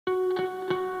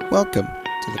Welcome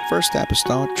to the First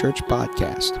Apostolic Church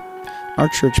Podcast. Our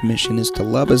church mission is to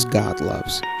love as God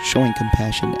loves, showing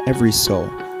compassion to every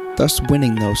soul, thus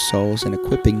winning those souls and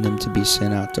equipping them to be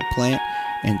sent out to plant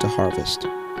and to harvest.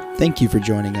 Thank you for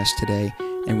joining us today,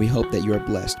 and we hope that you are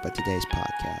blessed by today's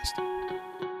podcast.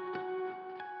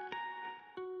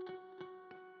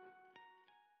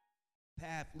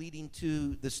 Path leading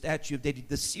to the statue of David,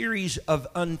 the series of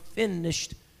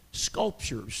unfinished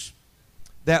sculptures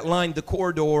that lined the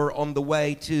corridor on the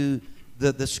way to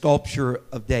the sculpture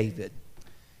of David.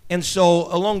 And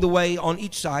so along the way on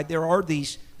each side there are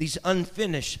these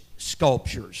unfinished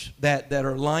sculptures that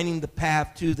are lining the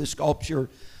path to the sculpture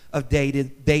of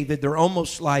David. They're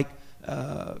almost like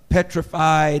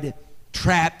petrified,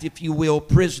 trapped, if you will,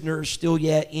 prisoners still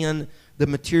yet in the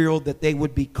material that they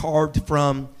would be carved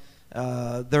from.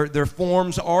 Their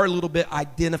forms are a little bit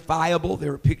identifiable.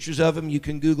 There are pictures of them. You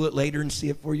can Google it later and see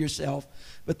it for yourself.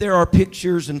 But there are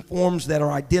pictures and forms that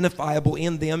are identifiable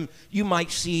in them. You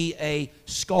might see a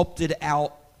sculpted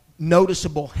out,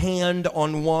 noticeable hand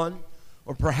on one,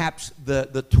 or perhaps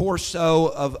the torso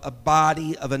of a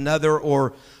body of another,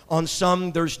 or on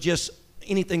some there's just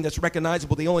anything that's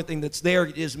recognizable. The only thing that's there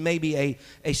is maybe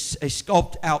a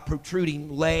sculpted out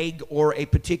protruding leg or a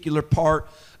particular part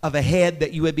of a head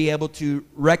that you would be able to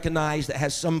recognize that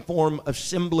has some form of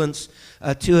semblance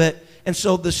to it. And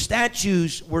so the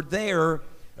statues were there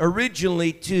originally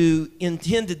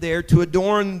intended there to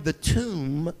adorn the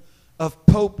tomb of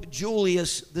Pope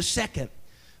Julius II.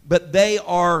 But they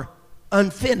are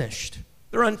unfinished.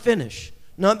 They're unfinished.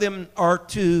 None of them are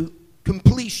to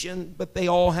completion, but they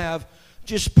all have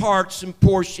just parts and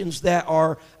portions that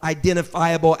are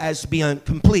identifiable as being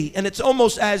complete. And it's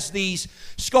almost as these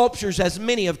sculptures, as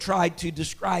many have tried to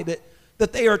describe it,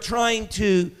 that they are trying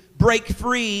to break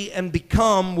free and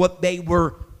become what they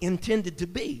were intended to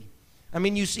be. I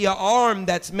mean, you see an arm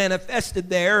that's manifested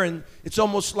there, and it's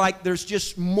almost like there's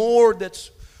just more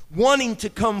that's wanting to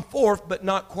come forth, but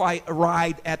not quite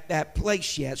arrived at that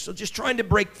place yet. So just trying to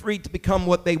break free to become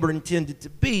what they were intended to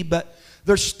be, but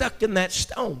they're stuck in that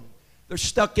stone. They're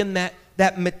stuck in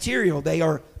that material. They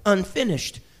are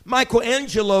unfinished.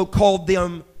 Michelangelo called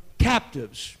them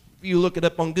captives. If you look it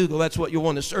up on Google, that's what you'll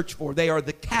want to search for. They are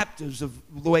the captives of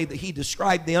the way that he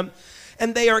described them.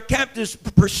 And they are captives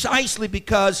precisely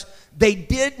because they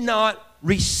did not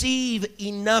receive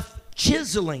enough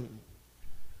chiseling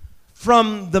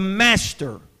from the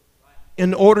master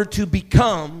in order to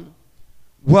become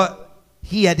what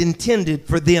he had intended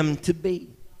for them to be.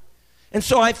 And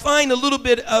so I find a little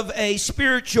bit of a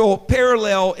spiritual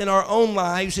parallel in our own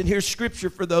lives. And here's scripture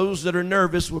for those that are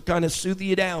nervous. We'll kind of soothe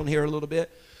you down here a little bit.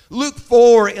 Luke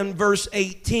 4 and verse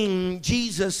 18,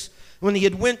 Jesus, when he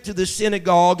had went to the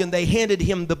synagogue and they handed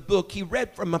him the book, he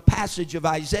read from a passage of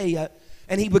Isaiah,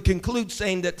 and he would conclude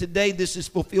saying that today this is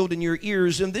fulfilled in your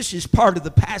ears. And this is part of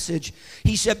the passage.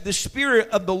 He said, "The Spirit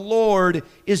of the Lord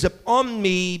is upon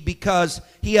me, because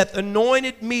he hath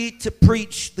anointed me to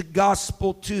preach the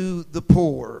gospel to the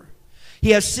poor. He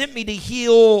hath sent me to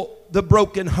heal the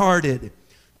brokenhearted,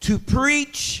 to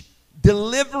preach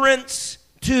deliverance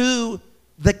to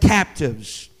the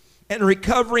captives, and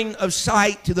recovering of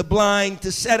sight to the blind,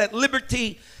 to set at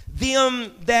liberty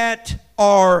them that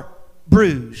are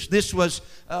bruised." This was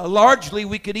largely,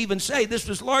 we could even say, this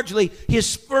was largely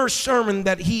his first sermon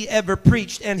that he ever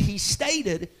preached. And he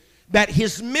stated that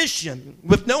his mission,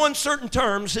 with no uncertain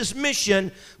terms, his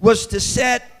mission was to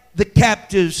set the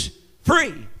captives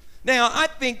free. Now, I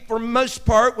think for most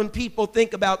part, when people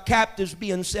think about captives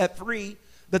being set free,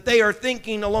 that they are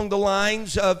thinking along the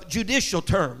lines of judicial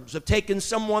terms, of taking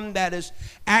someone that is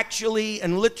actually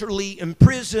and literally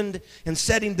imprisoned and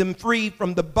setting them free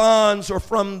from the bonds or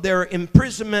from their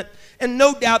imprisonment. And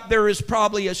no doubt there is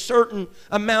probably a certain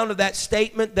amount of that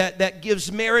statement that gives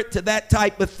merit to that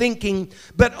type of thinking.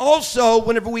 But also,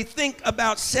 whenever we think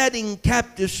about setting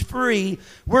captives free,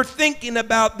 we're thinking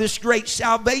about this great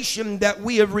salvation that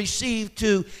we have received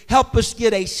to help us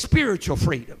get a spiritual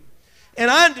freedom. And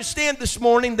I understand this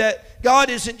morning that God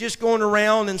isn't just going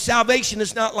around, and salvation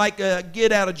is not like a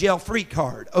get-out-of-jail-free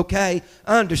card, okay?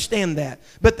 I understand that.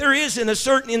 But there is, in a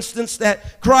certain instance,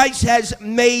 that Christ has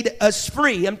made us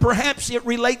free. And perhaps it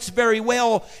relates very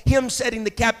well, him setting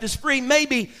the captives free.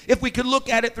 Maybe if we could look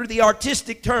at it through the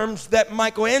artistic terms that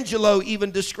Michelangelo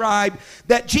even described,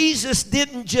 that Jesus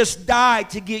didn't just die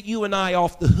to get you and I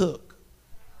off the hook.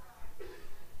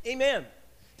 Amen.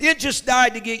 He didn't just die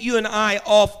to get you and I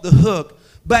off the hook,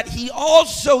 but he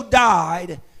also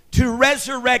died to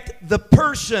resurrect the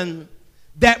person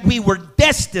that we were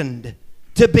destined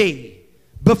to be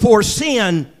before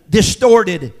sin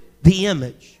distorted the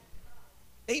image.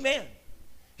 Amen.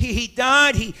 He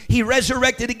died, he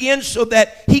resurrected again so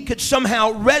that he could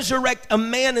somehow resurrect a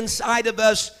man inside of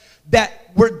us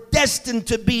that were destined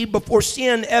to be before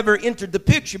sin ever entered the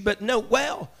picture. But note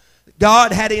well,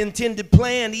 God had an intended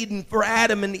plan even for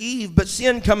Adam and Eve, but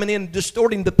sin coming in,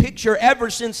 distorting the picture. Ever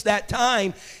since that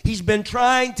time, he's been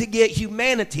trying to get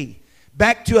humanity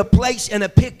back to a place and a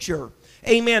picture,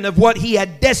 amen, of what he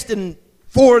had destined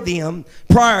for them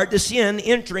prior to sin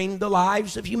entering the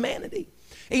lives of humanity.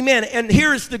 Amen. And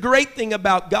here's the great thing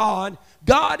about God.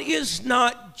 God is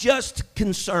not just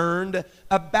concerned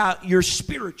about your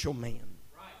spiritual man.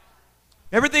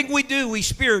 Everything we do, we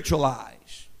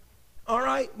spiritualize. All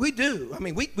right? We do. I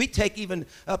mean, we take even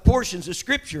portions of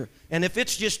Scripture, and if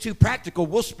it's just too practical,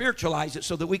 we'll spiritualize it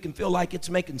so that we can feel like it's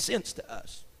making sense to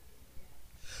us.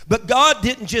 But God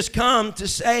didn't just come to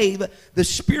save the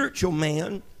spiritual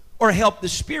man or help the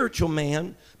spiritual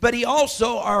man, but he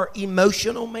also our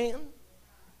emotional man.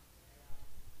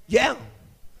 Yeah.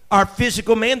 Our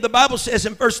physical man. The Bible says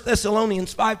in 1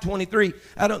 Thessalonians 5:23,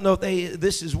 I don't know if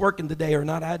this is working today or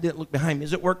not. I didn't look behind me.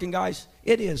 Is it working, guys?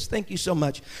 It is. Thank you so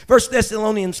much. 1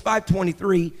 Thessalonians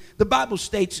 5:23, the Bible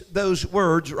states those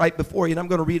words right before you, and I'm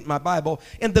going to read it in my Bible.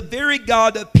 And the very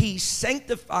God of peace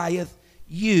sanctify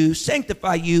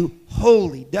you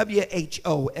wholly, W-H-O-L-L-Y.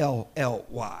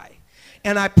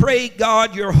 And I pray,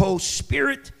 God, your whole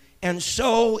spirit and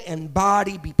soul and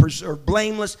body be preserved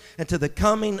blameless until the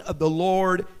coming of the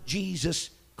Lord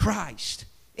Jesus Christ.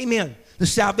 Amen. The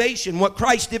salvation, what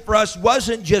Christ did for us,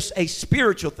 wasn't just a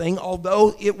spiritual thing,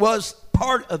 although it was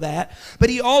part of that,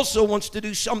 but he also wants to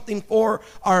do something for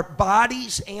our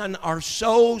bodies and our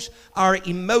souls, our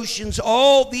emotions,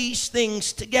 all these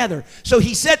things together. So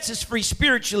he sets us free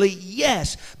spiritually,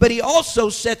 yes, but he also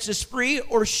sets us free,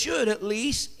 or should at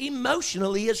least,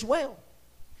 emotionally as well.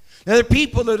 Now, there are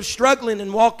people that are struggling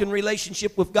and walking in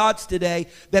relationship with God today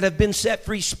that have been set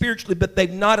free spiritually, but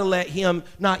they've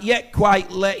not yet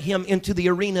quite let him into the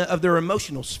arena of their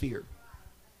emotional sphere.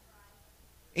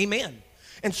 Amen.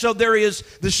 And so there is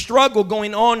the struggle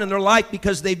going on in their life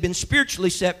because they've been spiritually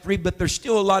set free, but there's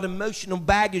still a lot of emotional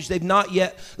baggage they've not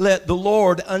yet let the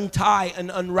Lord untie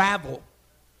and unravel.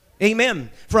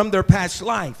 Amen. From their past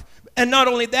life. And not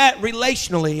only that,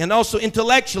 relationally and also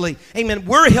intellectually. Amen.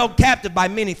 We're held captive by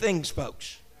many things,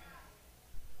 folks.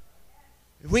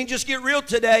 If we can just get real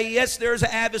today, yes, there's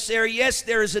an adversary. Yes,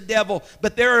 there is a devil.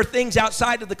 But there are things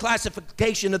outside of the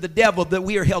classification of the devil that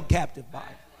we are held captive by.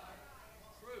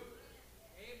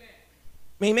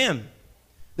 Amen.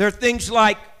 There are things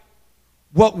like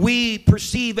what we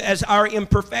perceive as our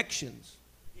imperfections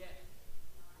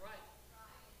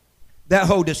that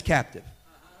hold us captive.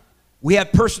 We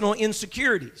have personal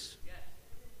insecurities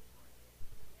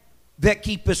that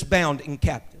keep us bound and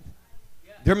captive.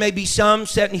 There may be some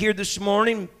sitting here this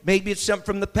morning, maybe it's something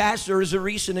from the past or as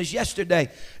recent as yesterday.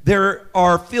 There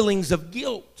are feelings of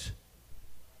guilt,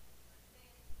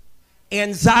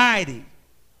 anxiety.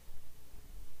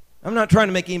 I'm not trying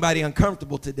to make anybody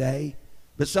uncomfortable today,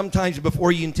 but sometimes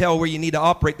before you can tell where you need to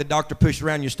operate, the doctor pushes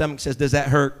around your stomach and says, does that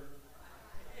hurt?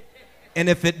 And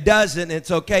if it doesn't,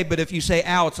 it's okay. But if you say,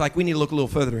 ow, it's like we need to look a little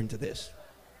further into this.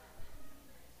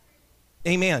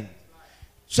 Amen.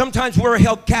 Sometimes we're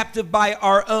held captive by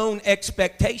our own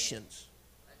expectations.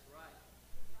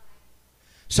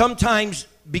 Sometimes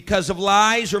because of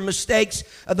lies or mistakes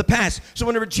of the past. So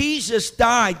whenever Jesus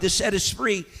died to set us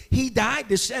free, he died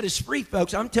to set us free,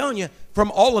 folks. I'm telling you,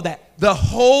 from all of that. The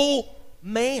whole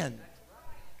man.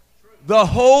 The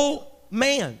whole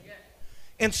man.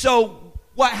 And so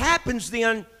what happens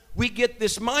then, we get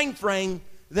this mind frame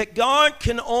that God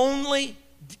can only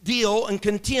deal and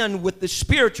contend with the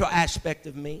spiritual aspect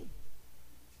of me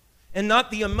and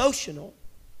not the emotional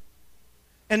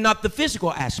and not the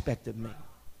physical aspect of me.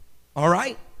 All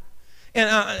right?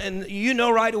 And you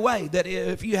know right away that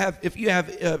if you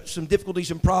have some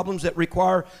difficulties and problems that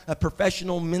require a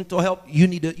professional mental help, you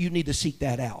need to seek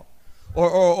that out.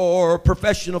 Or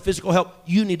professional physical help,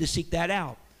 you need to seek that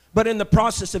out. But in the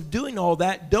process of doing all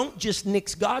that, don't just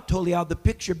nix God totally out of the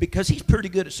picture, because he's pretty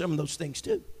good at some of those things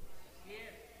too.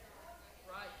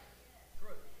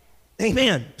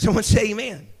 Amen. Someone say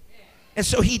amen. And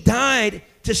so he died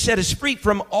to set us free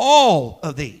from all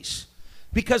of these.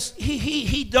 Because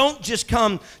he don't just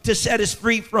come to set us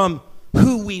free from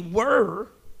who we were,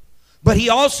 but he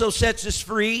also sets us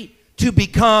free to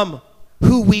become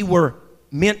who we were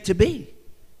meant to be.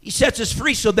 He sets us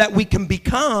free so that we can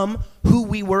become who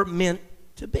we were meant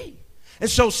to be. And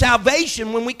so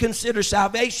salvation, when we consider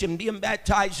salvation, being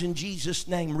baptized in Jesus'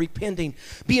 name, repenting,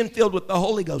 being filled with the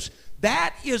Holy Ghost,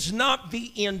 that is not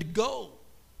the end goal.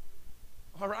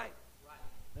 All right?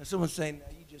 Now someone's saying,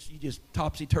 you just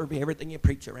topsy-turvy everything you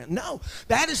preach around. No,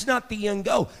 that is not the end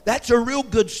goal. That's a real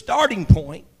good starting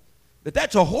point, but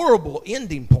that's a horrible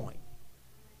ending point.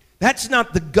 That's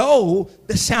not the goal.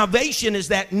 The salvation is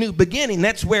that new beginning.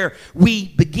 That's where we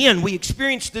begin. We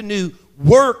experience the new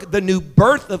work, the new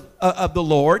birth of the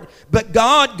Lord. But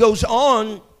God goes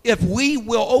on, if we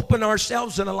will open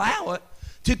ourselves and allow it,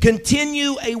 to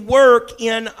continue a work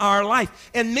in our life.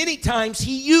 And many times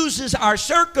He uses our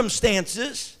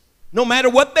circumstances, no matter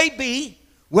what they be,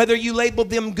 whether you label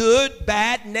them good,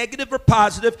 bad, negative, or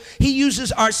positive, He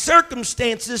uses our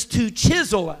circumstances to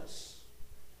chisel us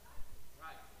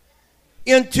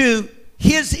into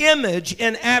His image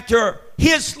and after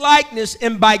His likeness.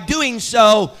 And by doing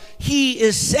so, He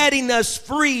is setting us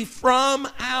free from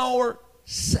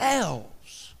ourselves.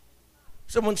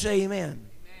 Someone say amen.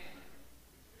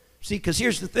 See, because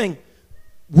here's the thing.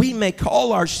 We may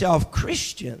call ourselves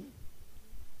Christian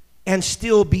and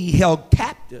still be held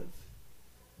captive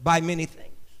by many things.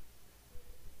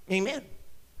 Amen.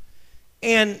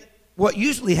 And what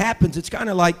usually happens, it's kind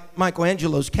of like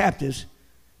Michelangelo's captives.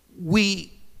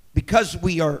 Because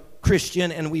we are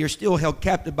Christian and we are still held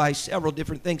captive by several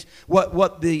different things,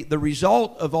 what the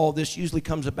result of all this usually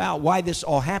comes about, why this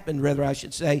all happened, rather I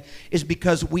should say, is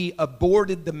because we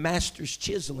aborted the master's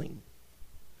chiseling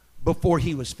before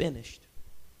He was finished.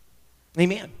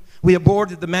 Amen. We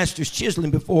aborted the master's chiseling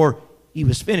before He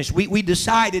was finished. We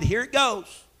decided, here it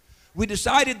goes. We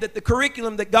decided that the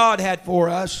curriculum that God had for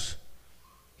us,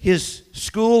 His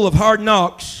school of hard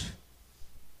knocks,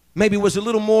 maybe was a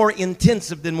little more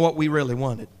intensive than what we really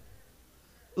wanted.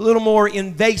 A little more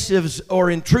invasive or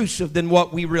intrusive than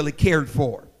what we really cared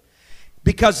for.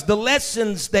 Because the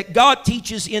lessons that God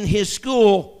teaches in His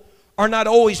school are not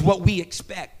always what we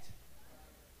expect.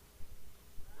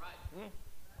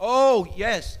 Oh,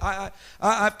 yes.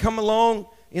 I've come along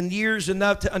in years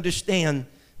enough to understand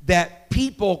that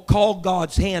people call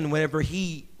God's hand whenever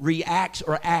He reacts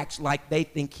or acts like they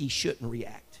think He shouldn't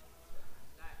react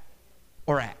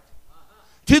or act.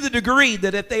 To the degree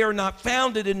that if they are not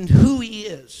founded in who He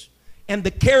is and the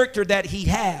character that He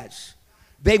has,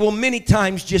 they will many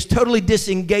times just totally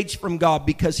disengage from God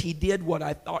because He did what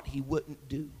I thought He wouldn't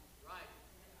do.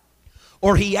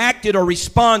 Or He acted or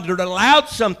responded or allowed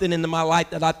something into my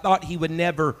life that I thought He would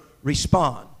never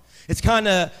respond. It's kind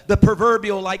of the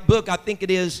proverbial like book, I think it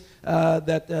is,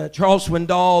 that Charles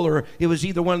Swindoll, or it was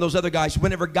either one of those other guys,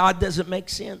 whenever God doesn't make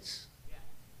sense.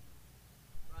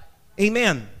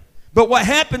 Amen. But what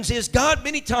happens is God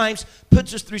many times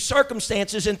puts us through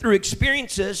circumstances and through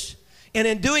experiences, and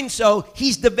in doing so,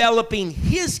 He's developing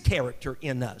His character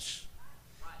in us.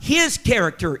 His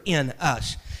character in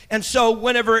us. And so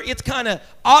whenever it's kind of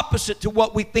opposite to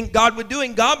what we think God would do,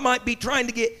 and God might be trying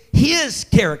to get His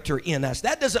character in us.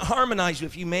 That doesn't harmonize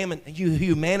with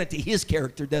humanity. His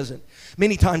character doesn't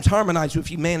many times harmonize with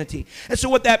humanity. And so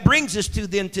what that brings us to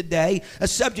then today, a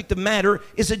subject of matter,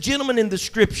 is a gentleman in the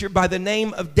Scripture by the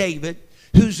name of David,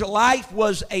 whose life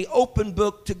was an open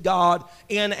book to God,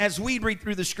 and as we read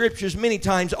through the Scriptures, many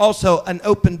times also an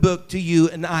open book to you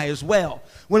and I as well.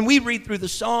 When we read through the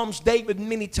Psalms, David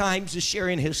many times is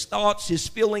sharing his thoughts, his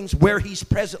feelings, where he's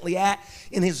presently at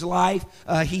in his life.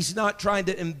 He's not trying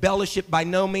to embellish it by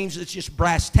no means. It's just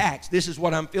brass tacks. This is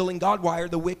what I'm feeling, God. Why are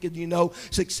the wicked,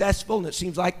 successful? And it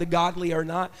seems like the godly are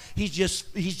not. He's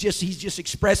just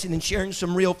expressing and sharing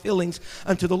some real feelings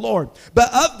unto the Lord.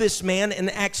 But of this man in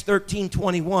Acts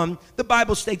 13:21, the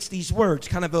Bible states these words,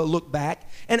 kind of a look back.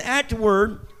 And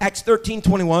afterward, Acts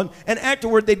 13:21, and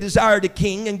afterward they desired a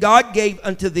king, and God gave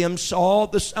unto them Saul,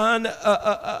 the son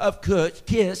of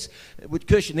Kish, with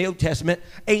Cush in the Old Testament,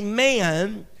 a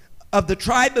man of the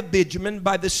tribe of Benjamin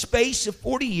by the space of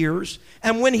 40 years.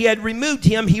 And when he had removed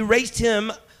him, he raised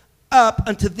him up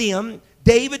unto them,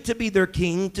 David to be their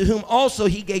king, to whom also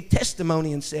he gave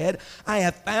testimony and said, I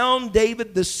have found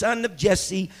David the son of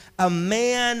Jesse, a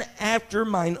man after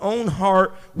mine own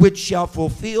heart, which shall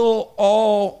fulfill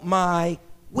all my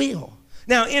will.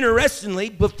 Now, interestingly,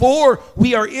 before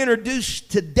we are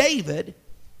introduced to David,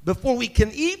 before we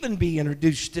can even be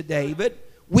introduced to David,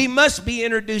 we must be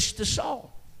introduced to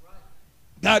Saul.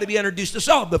 Got to be introduced to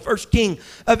Saul, the first king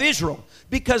of Israel.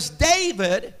 Because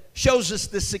David shows us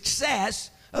the success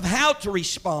of how to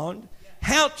respond,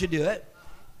 how to do it.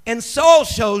 And Saul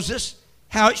shows us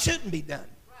how it shouldn't be done.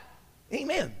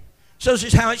 Amen. So this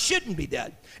is how it shouldn't be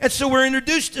done. And so we're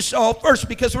introduced to Saul first,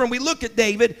 because when we look at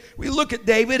David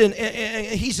and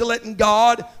he's letting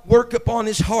God work upon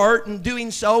his heart, and doing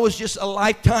so was just a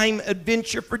lifetime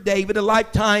adventure for David, a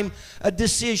lifetime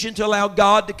decision to allow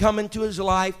God to come into his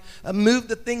life, move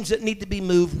the things that need to be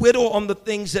moved, whittle on the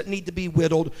things that need to be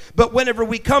whittled. But whenever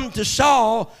we come to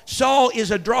Saul, Saul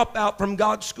is a dropout from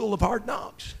God's school of hard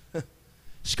knocks.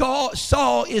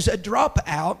 Saul is a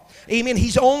dropout. Amen.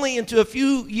 He's only into a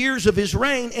few years of his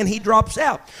reign, and he drops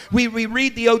out. We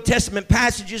read the Old Testament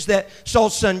passages that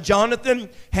Saul's son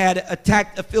Jonathan had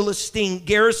attacked a Philistine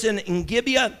garrison in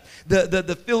Gibeah.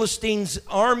 The Philistines'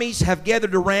 armies have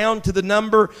gathered around to the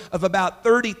number of about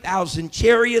 30,000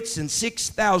 chariots and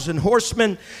 6,000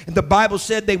 horsemen. And the Bible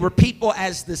said they were people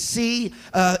as the sea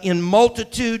in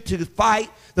multitude to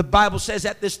fight. The Bible says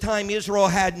at this time Israel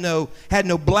had no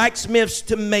blacksmiths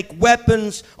to make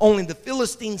weapons. Only the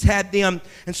Philistines had them.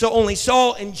 And so only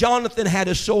Saul and Jonathan had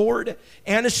a sword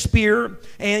and a spear.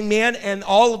 Amen. And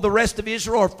all of the rest of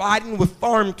Israel are fighting with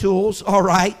farm tools. All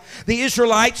right. The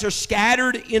Israelites are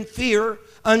scattered in fear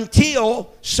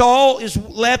until Saul is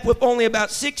left with only about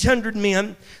 600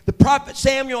 men. The prophet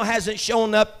Samuel hasn't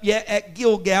shown up yet at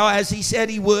Gilgal, as he said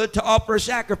he would, to offer a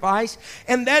sacrifice.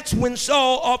 And that's when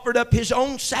Saul offered up his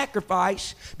own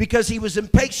sacrifice, because he was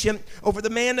impatient over the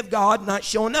man of God not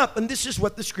showing up. And this is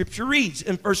what the scripture reads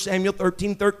in 1 Samuel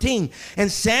 13:13.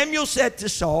 And Samuel said to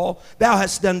Saul, "Thou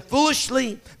hast done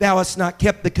foolishly. Thou hast not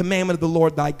kept the commandment of the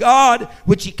Lord thy God,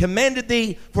 which he commanded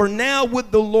thee. For now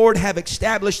would the Lord have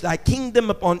established thy kingdom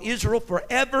upon Israel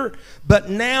forever. But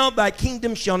now thy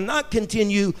kingdom shall not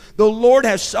continue. The Lord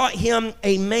has sought him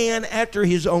a man after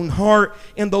his own heart,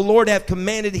 and the Lord hath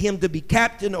commanded him to be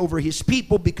captain over his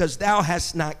people, because thou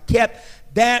hast not kept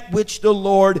that which the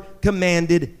Lord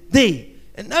commanded thee."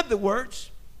 In other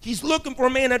words, he's looking for a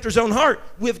man after his own heart.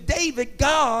 With David,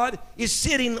 God is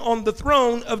sitting on the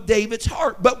throne of David's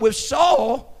heart. But with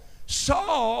Saul,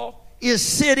 Saul is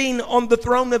sitting on the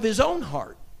throne of his own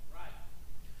heart.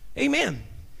 Amen.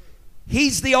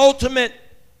 He's the ultimate,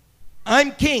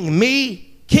 I'm king, me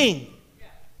king,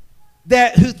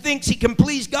 who thinks he can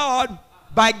please God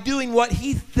by doing what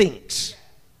he thinks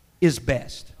is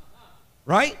best.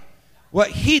 Right?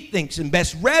 What he thinks is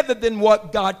best, rather than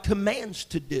what God commands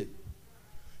to do.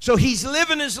 So he's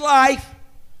living his life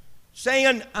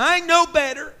saying, I know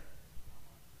better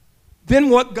than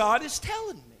what God is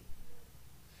telling me.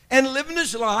 And living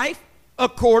his life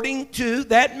according to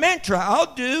that mantra.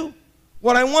 I'll do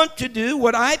what I want to do,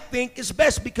 what I think is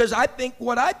best, because I think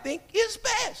what I think is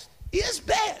best.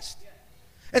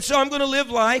 And so I'm going to live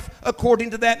life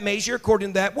according to that measure, according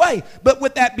to that way. But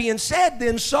with that being said,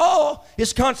 then Saul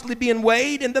is constantly being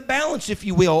weighed in the balance, if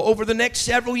you will, over the next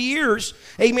several years,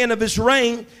 amen, of his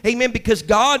reign, amen, because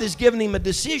God has given him a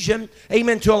decision,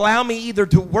 amen, to allow me either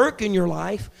to work in your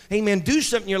life, amen, do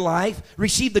something in your life,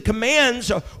 receive the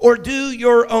commands, or do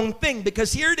your own thing.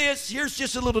 Because here it is, here's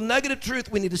just a little nugget of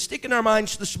truth we need to stick in our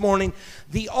minds this morning.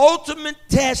 The ultimate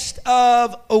test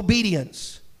of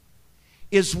obedience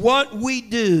is what we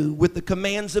do with the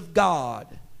commands of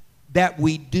God that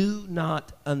we do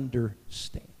not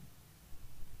understand.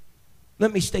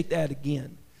 Let me state that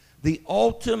again. The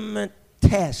ultimate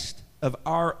test of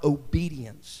our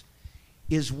obedience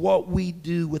is what we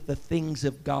do with the things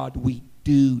of God we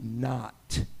do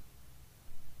not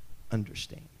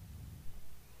understand.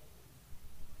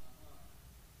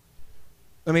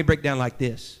 Let me break down like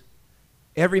this.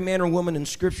 Every man or woman in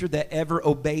Scripture that ever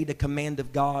obeyed a command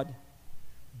of God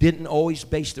didn't always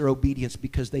base their obedience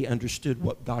because they understood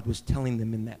what God was telling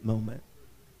them in that moment.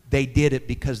 They did it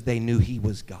because they knew He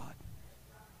was God.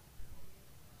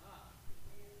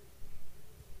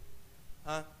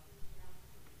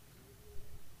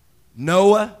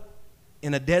 Noah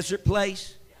in a desert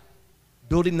place,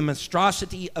 building the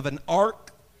monstrosity of an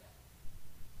ark.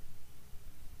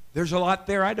 There's a lot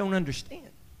there I don't understand.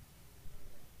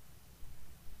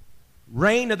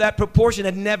 Rain of that proportion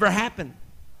had never happened.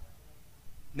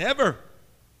 Never.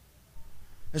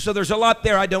 And so there's a lot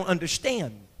there I don't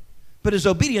understand. But his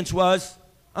obedience was,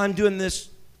 I'm doing this,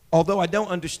 although I don't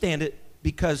understand it,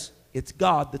 because it's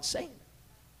God that's saying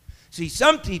it. See,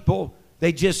 some people,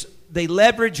 they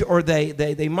leverage or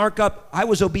they mark up, I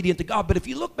was obedient to God. But if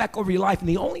you look back over your life, and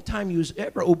the only time you was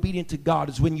ever obedient to God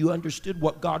is when you understood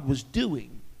what God was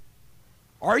doing.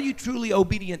 Are you truly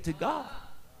obedient to God?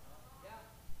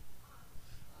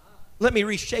 Let me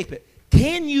reshape it.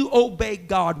 Can you obey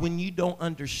God when you don't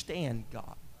understand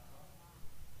God?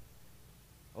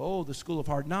 Oh, the school of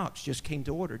hard knocks just came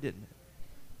to order, didn't it?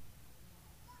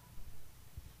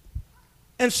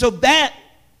 And so that,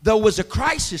 though, was a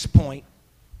crisis point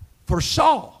for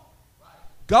Saul.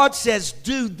 God says,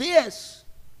 do this.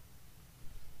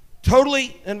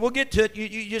 Totally, and we'll get to it,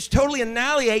 you just totally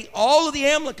annihilate all of the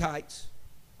Amalekites.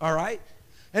 All right?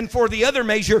 And for the other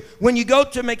measure, when you go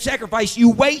to make sacrifice, you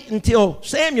wait until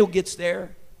Samuel gets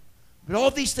there. But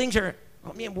all these things are,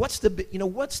 oh man, what's the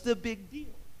big deal?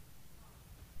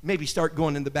 Maybe start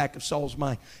going in the back of Saul's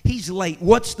mind. He's late.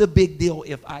 What's the big deal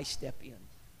if I step in?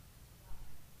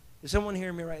 Is someone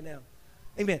hearing me right now?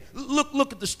 Amen.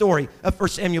 Look at the story of 1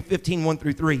 Samuel 15, 1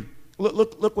 through 3.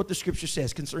 Look what the scripture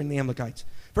says concerning the Amalekites.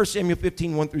 1 Samuel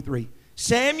 15, 1 through 3.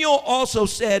 Samuel also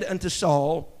said unto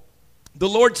Saul, the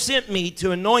Lord sent me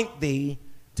to anoint thee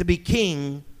to be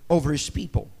king over his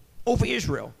people, over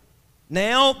Israel.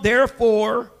 Now,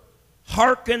 therefore,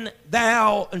 hearken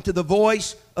thou unto the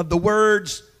voice of the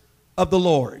words of the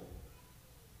Lord.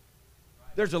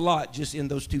 There's a lot just in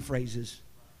those two phrases.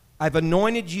 I've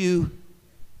anointed you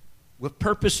with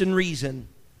purpose and reason.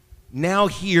 Now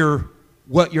hear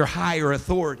what your higher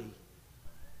authority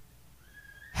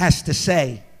has to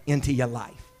say into your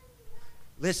life.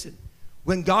 Listen.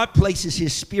 When God places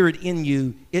His Spirit in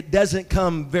you, it doesn't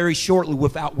come very shortly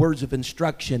without words of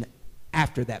instruction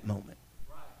after that moment.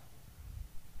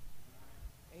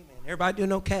 Amen. Everybody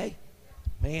doing okay?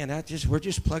 Man, we're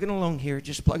just plugging along here,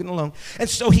 just plugging along. And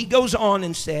so he goes on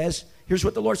and says, here's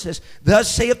what the Lord says,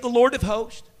 thus saith the Lord of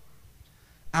hosts,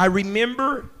 I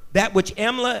remember that which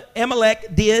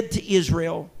Amalek did to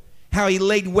Israel, how he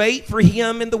laid wait for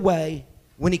him in the way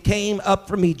when he came up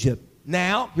from Egypt.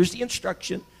 Now, here's the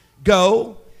instruction.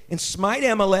 Go and smite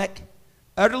Amalek,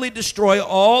 utterly destroy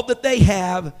all that they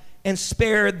have, and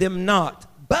spare them not.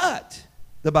 But,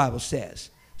 the Bible says,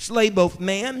 slay both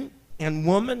man and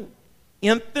woman,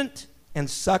 infant and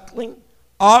suckling,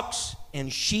 ox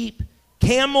and sheep,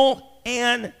 camel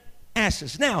and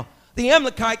asses. Now, the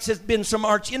Amalekites has been some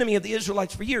arch enemy of the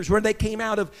Israelites for years. When they came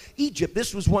out of Egypt,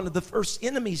 this was one of the first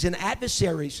enemies and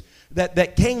adversaries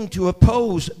that came to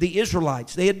oppose the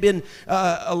Israelites. They had been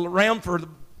around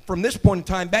from this point in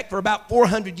time back for about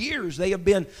 400 years. They have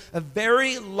been a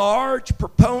very large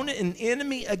proponent and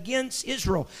enemy against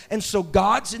Israel. And so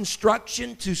God's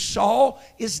instruction to Saul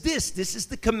is this. This is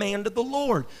the command of the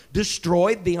Lord.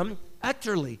 Destroy them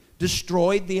utterly.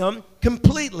 Destroy them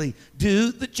completely.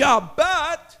 Do the job.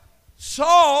 But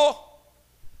Saul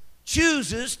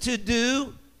chooses to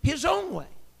do his own way.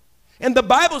 And the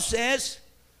Bible says,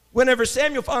 whenever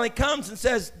Samuel finally comes and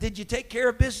says, did you take care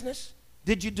of business?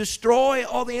 Did you destroy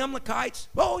all the Amalekites?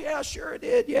 Oh, yeah, sure I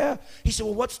did, yeah. He said,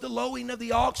 well, what's the lowing of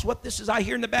the ox? What this is I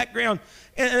hear in the background.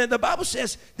 And the Bible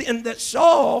says that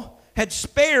Saul had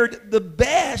spared the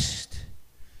best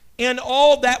and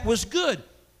all that was good.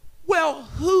 Well,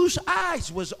 whose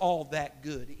eyes was all that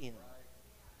good in?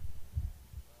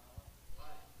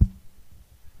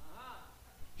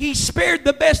 He spared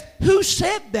the best. Who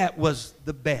said that was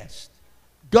the best?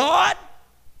 God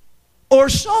or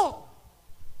Saul?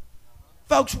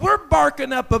 Folks, we're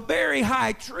barking up a very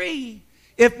high tree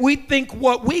if we think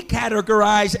what we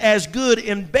categorize as good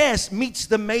and best meets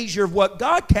the measure of what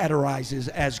God categorizes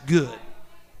as good.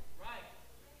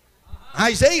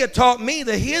 Isaiah taught me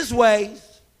that his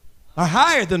ways are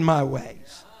higher than my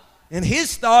ways, and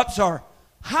his thoughts are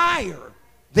higher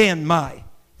than my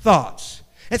thoughts.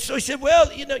 And so he said,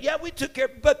 well, yeah, we took care,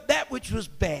 but that which was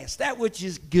best, that which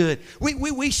is good,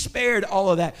 we spared all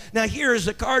of that. Now, here is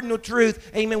the cardinal truth.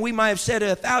 Amen. We might have said it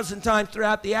 1,000 times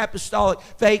throughout the apostolic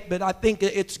faith, but I think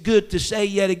it's good to say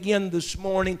yet again this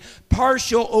morning,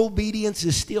 partial obedience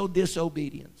is still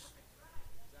disobedience.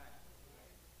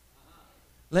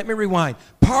 Let me rewind.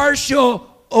 Partial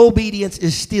obedience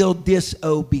is still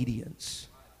disobedience.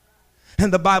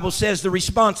 And the Bible says the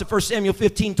response of 1 Samuel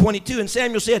 15, 22, and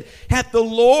Samuel said, hath the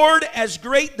Lord as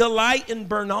great delight in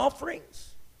burnt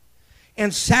offerings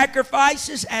and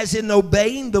sacrifices as in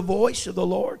obeying the voice of the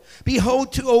Lord?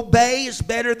 Behold, to obey is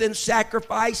better than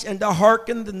sacrifice, and to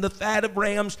hearken than the fat of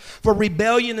rams. For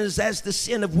rebellion is as the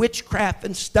sin of witchcraft,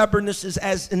 and stubbornness is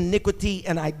as iniquity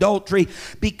and idolatry.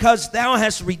 Because thou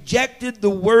hast rejected the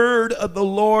word of the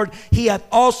Lord, he hath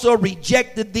also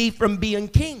rejected thee from being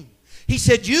king. He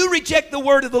said, you reject the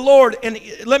word of the Lord, and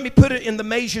let me put it in the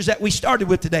measures that we started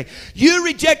with today. You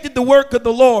rejected the work of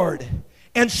the Lord,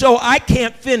 and so I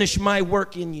can't finish my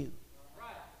work in you.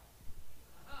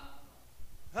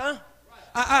 Huh?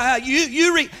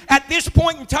 At this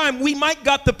point in time, we might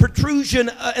got the protrusion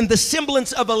and the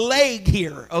semblance of a leg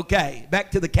here. Okay,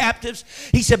 back to the captives.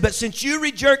 He said, but since you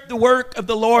reject the work of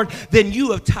the Lord, then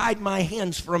you have tied my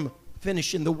hands from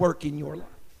finishing the work in your life.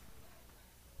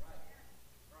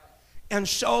 And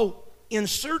so, in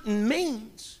certain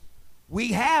means,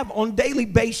 We have on daily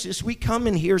basis, we come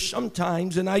in here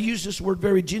sometimes, and I use this word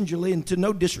very gingerly and to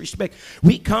no disrespect,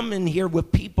 we come in here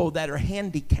with people that are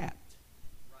handicapped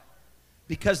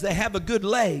because they have a good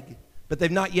leg, but they've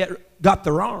not yet got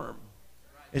their arm.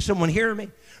 Is someone hearing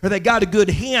me? Or they got a good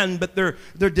hand, but they're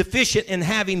deficient in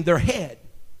having their head.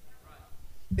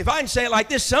 If I can say it like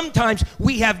this, sometimes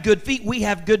we have good feet, we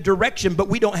have good direction, but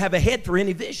we don't have a head for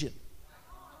any vision.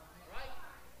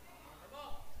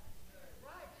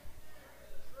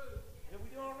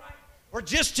 Or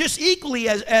just equally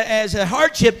as a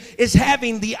hardship is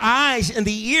having the eyes and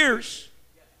the ears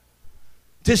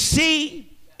to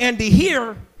see and to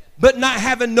hear, but not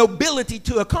having nobility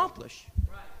to accomplish.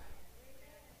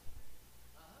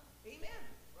 Amen.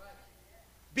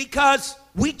 Because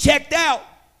we checked out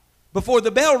before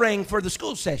the bell rang for the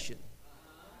school session.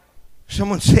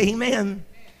 Someone say amen.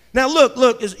 Now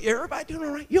look, is everybody doing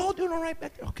all right? You all doing all right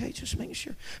back there? Okay, just making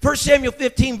sure. 1 Samuel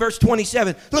 15, verse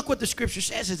 27. Look what the scripture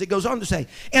says as it goes on to say.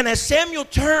 And as Samuel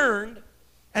turned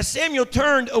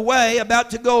away, about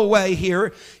to go away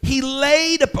here, he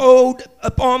laid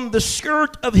upon the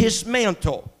skirt of his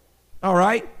mantle, all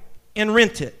right, and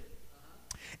rent it.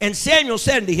 And Samuel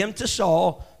said unto him, to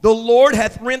Saul, the Lord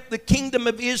hath rent the kingdom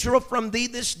of Israel from thee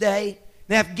this day,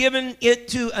 and hath given it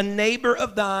to a neighbor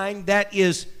of thine that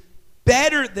is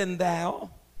better than thou,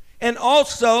 and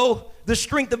also the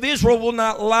strength of Israel will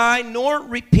not lie nor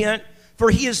repent,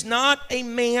 for he is not a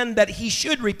man that he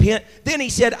should repent. Then he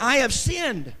said, I have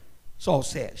sinned, Saul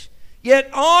says.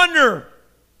 Yet honor,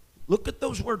 look at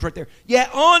those words right there. Yet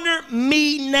honor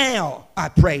me now, I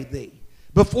pray thee,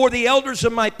 before the elders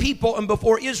of my people and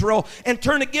before Israel, and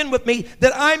turn again with me,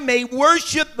 that I may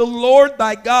worship the Lord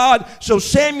thy God. So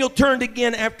Samuel turned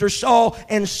again after Saul,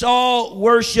 and Saul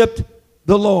worshiped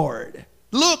the Lord.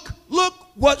 Look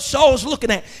what Saul is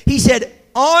looking at. He said,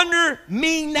 honor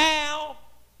me now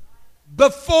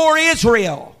before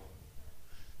Israel.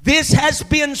 This has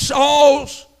been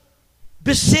Saul's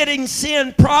besetting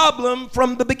sin problem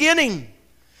from the beginning.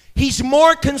 He's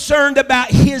more concerned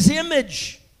about his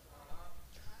image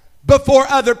before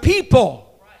other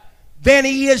people than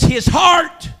he is his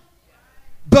heart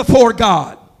before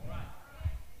God.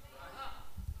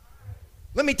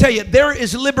 Let me tell you, there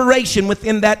is liberation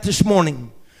within that this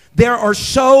morning. There are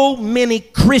so many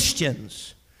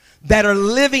Christians that are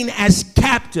living as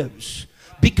captives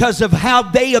because of how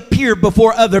they appear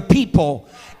before other people.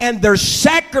 And they're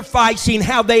sacrificing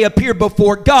how they appear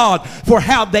before God for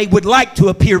how they would like to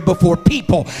appear before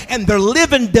people. And they're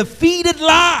living defeated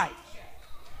lives.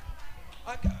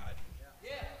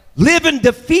 Living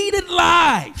defeated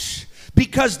lives.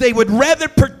 Because they would rather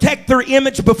protect their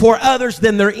image before others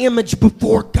than their image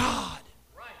before God.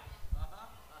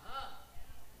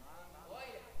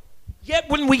 Yet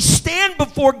when we stand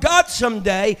before God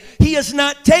someday, He has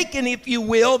not taken, if you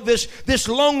will, this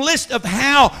long list of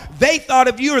how they thought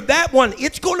of you or that one.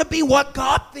 It's going to be what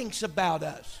God thinks about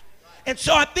us. And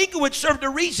so I think it would serve the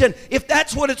reason, if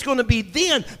that's what it's going to be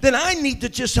then I need to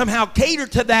just somehow cater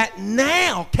to that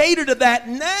now. Cater to that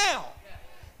now.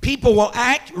 People will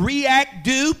act, react,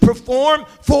 do, perform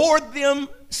for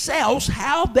themselves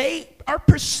how they are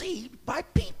perceived by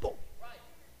people.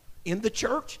 In the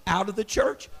church, out of the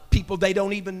church, people they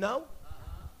don't even know.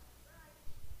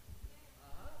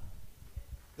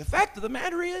 The fact of the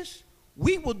matter is,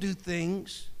 we will do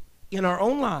things in our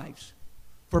own lives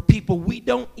for people we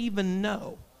don't even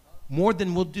know more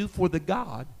than we'll do for the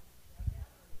God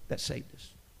that saved us.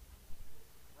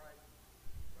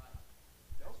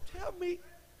 Don't tell me.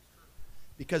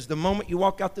 Because the moment you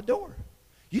walk out the door,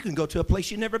 you can go to a place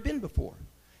you've never been before.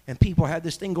 And people have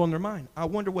this thing go in their mind. I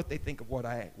wonder what they think of what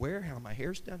I wear, how my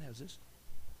hair's done, how's this?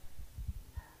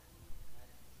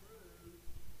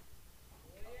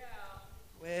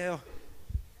 Well,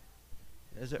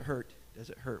 does it hurt? Does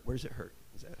it hurt? Where does it hurt?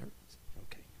 Does that hurt?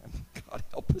 Okay, God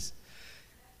help us.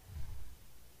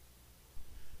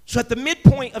 So at the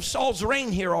midpoint of Saul's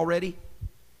reign here already,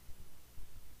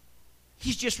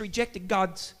 he's just rejected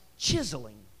God's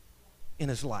chiseling in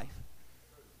his life.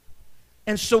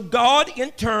 And so God, in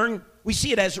turn, we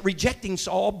see it as rejecting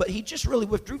Saul, but he just really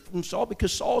withdrew from Saul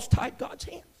because Saul's tied God's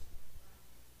hands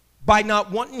by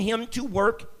not wanting him to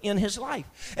work in his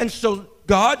life. And so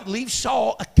God leaves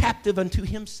Saul a captive unto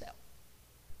himself.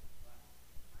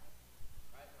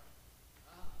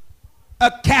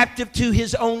 A captive to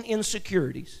his own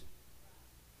insecurities,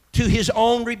 to his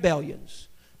own rebellions,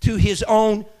 to his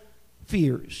own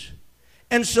fears.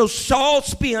 And so Saul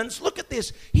spends, look at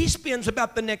this, he spends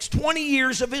about the next 20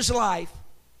 years of his life,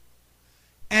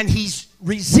 and he's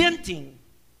resenting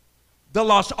the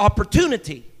lost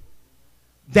opportunity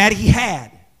that he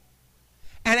had.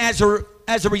 And as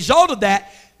as a result of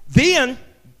that, then,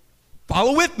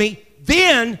 follow with me,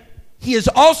 then he is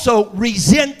also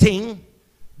resenting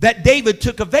that David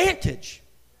took advantage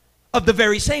of the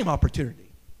very same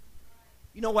opportunity.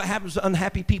 You know what happens to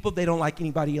unhappy people? They don't like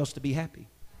anybody else to be happy.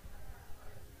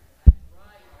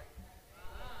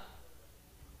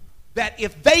 That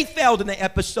if they failed in the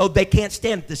episode, they can't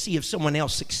stand to see if someone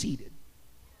else succeeded.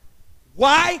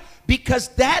 Why? Because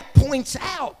that points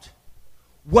out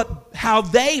how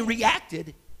they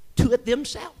reacted to it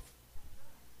themselves.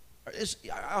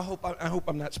 I hope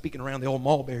I'm not speaking around the old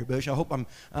mulberry bush. I hope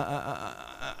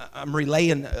I'm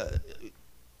relaying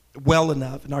well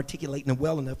enough and articulating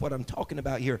well enough what I'm talking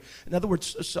about here. In other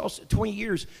words, Saul, 20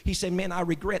 years, he said, man, I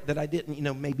regret that I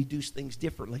didn't, maybe do things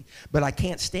differently. But I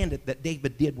can't stand it that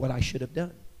David did what I should have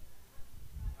done.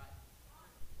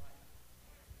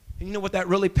 And you know what that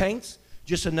really paints?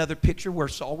 Just another picture where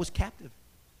Saul was captive.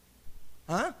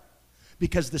 Huh?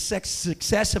 Because the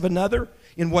success of another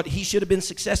in what he should have been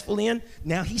successful in,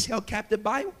 now he's held captive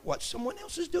by what someone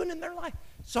else is doing in their life.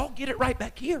 Saul, get it right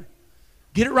back here.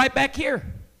 Get it right back here.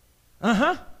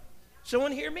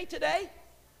 Someone hear me today?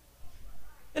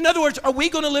 In other words, are we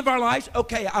going to live our lives?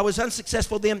 Okay, I was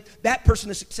unsuccessful then. That person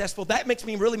is successful. That makes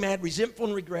me really mad, resentful,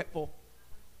 and regretful.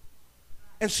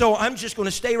 And so I'm just going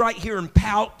to stay right here and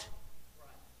pout.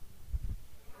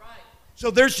 So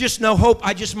there's just no hope.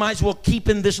 I just might as well keep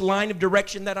in this line of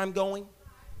direction that I'm going.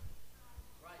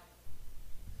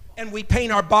 And we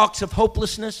paint our box of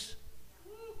hopelessness.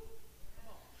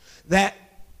 That,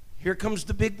 here comes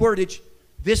the big wordage,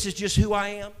 this is just who I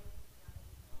am.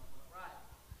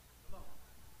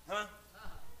 Huh?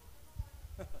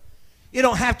 You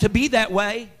don't have to be that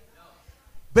way.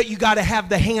 But you got to have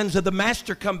the hands of the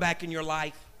master come back in your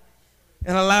life.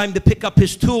 And allow him to pick up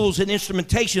his tools and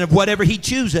instrumentation of whatever he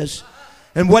chooses.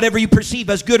 And whatever you perceive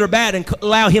as good or bad, and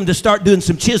allow him to start doing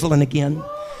some chiseling again.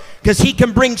 Because he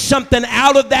can bring something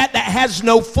out of that has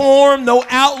no form, no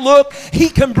outlook. He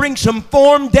can bring some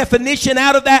form, definition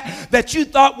out of that you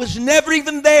thought was never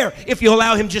even there, if you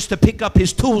allow him just to pick up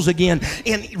his tools again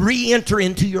and re-enter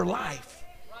into your life.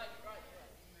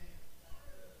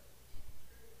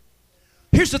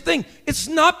 Here's the thing. It's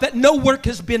not that no work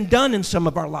has been done in some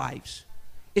of our lives.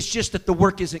 It's just that the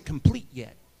work isn't complete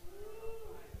yet.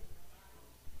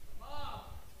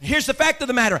 Here's the fact of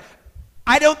the matter.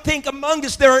 I don't think among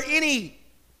us there are any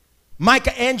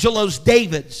Michelangelo's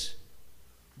Davids,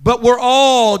 but we're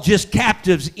all just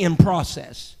captives in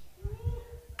process.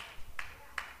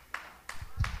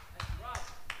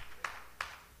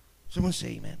 Someone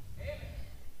say amen.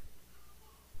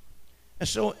 And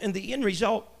so in the end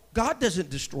result, God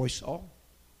doesn't destroy Saul.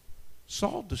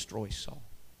 Saul destroys Saul.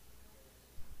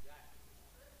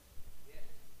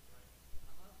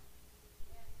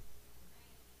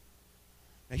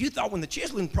 Now, you thought when the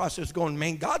chiseling process was going,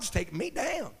 man, God's taking me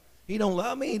down. He don't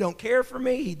love me. He don't care for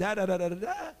me. He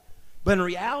da-da-da-da-da-da. But in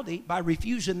reality, by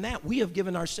refusing that, we have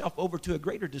given ourselves over to a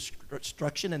greater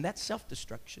destruction, and that's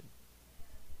self-destruction.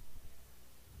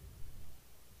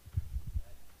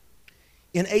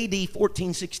 In AD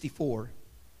 1464,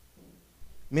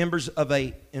 members of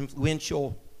an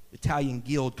influential Italian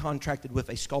guild contracted with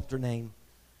a sculptor named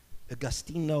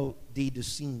Agostino di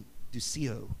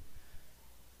Duccio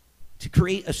to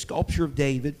create a sculpture of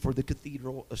David for the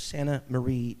Cathedral of Santa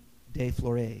Maria dei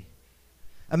Fiori.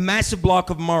 A massive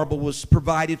block of marble was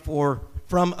provided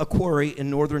from a quarry in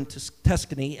northern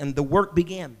Tuscany, and the work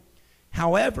began.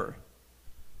 However,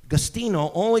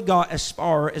 Agostino only got as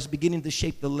far as beginning to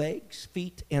shape the legs,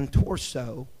 feet, and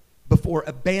torso before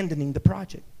abandoning the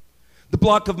project. The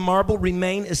block of marble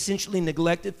remained essentially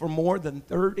neglected for more than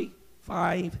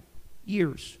 35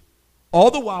 years. All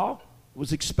the while, it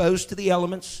was exposed to the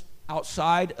elements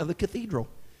outside of the cathedral.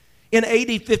 In AD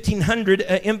 1500,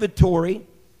 an inventory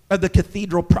of the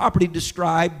cathedral property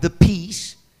described the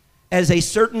piece as a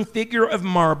certain figure of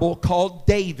marble called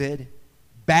David,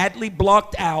 badly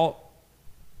blocked out.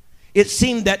 It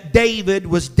seemed that David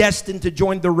was destined to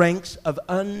join the ranks of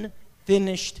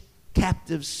unfinished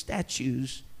captive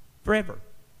statues forever.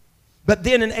 But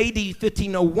then in AD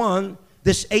 1501,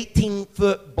 this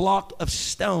 18-foot block of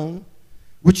stone,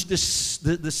 which the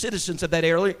citizens of that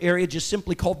area just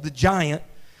simply called the Giant,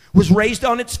 was raised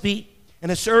on its feet,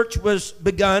 and a search was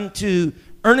begun to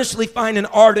earnestly find an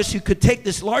artist who could take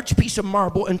this large piece of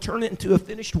marble and turn it into a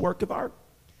finished work of art.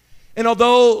 And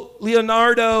although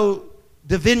Leonardo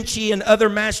da Vinci and other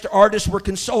master artists were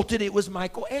consulted, it was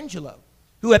Michelangelo,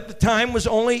 who at the time was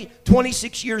only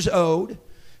 26 years old,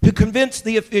 who convinced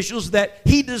the officials that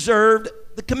he deserved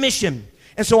the commission.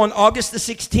 And so on August the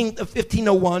 16th of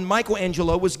 1501,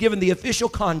 Michelangelo was given the official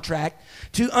contract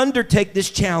to undertake this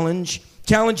challenge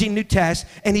challenging new task,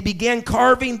 and he began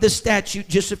carving the statue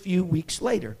just a few weeks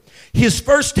later. His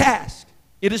first task,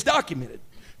 it is documented,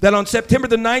 that on September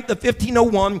the 9th of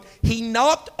 1501, he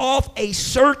knocked off a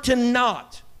certain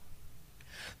knot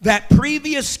that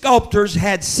previous sculptors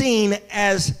had seen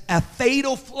as a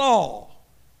fatal flaw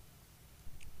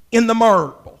in the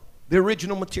marble, the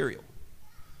original material.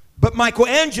 But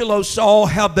Michelangelo saw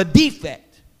how the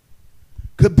defect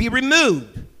could be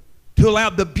removed to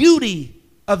allow the beauty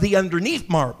of the underneath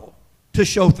marble to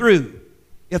show through,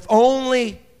 if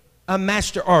only a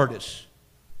master artist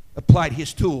applied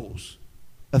his tools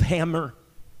of hammer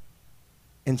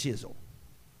and chisel.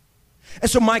 And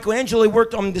so Michelangelo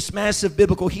worked on this massive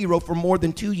biblical hero for more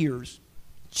than 2 years,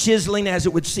 chiseling, as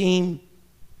it would seem,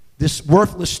 this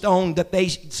worthless stone that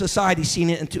society seen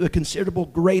it into a considerable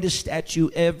greatest statue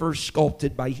ever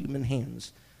sculpted by human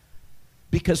hands.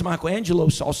 Because Michelangelo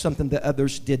saw something that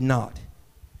others did not.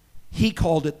 He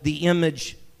called it the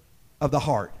image of the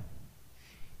heart.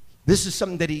 This is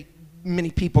something that many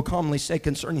people commonly say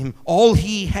concerning him. All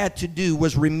he had to do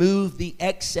was remove the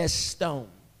excess stone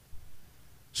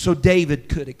so David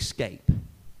could escape.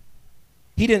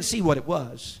 He didn't see what it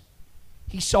was.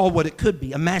 He saw what it could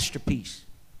be, a masterpiece.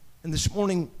 And this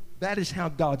morning, that is how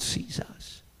God sees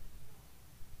us.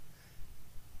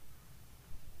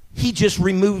 He just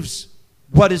removes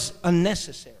what is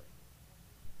unnecessary.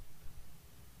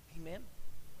 Amen?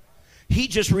 He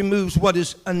just removes what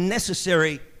is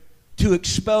unnecessary to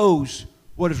expose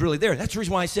what is really there. That's the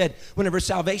reason why I said whenever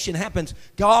salvation happens,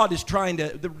 God is trying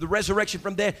to, the resurrection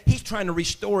from death, he's trying to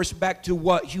restore us back to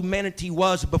what humanity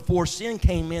was before sin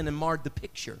came in and marred the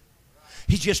picture.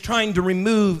 He's just trying to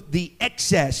remove the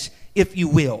excess, if you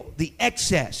will, the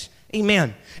excess.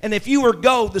 Amen. And if you were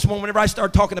go this morning, whenever I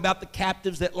start talking about the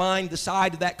captives that lined the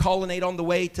side of that colonnade on the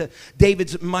way to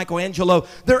David's Michelangelo,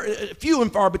 they're few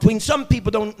and far between. Some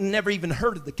people never even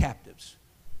heard of the captives.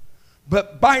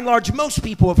 But by and large, most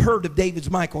people have heard of David's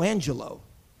Michelangelo.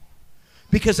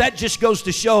 Because that just goes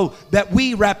to show that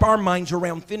we wrap our minds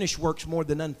around finished works more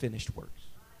than unfinished works.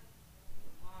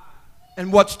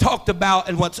 And what's talked about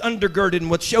and what's undergirded and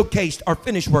what's showcased are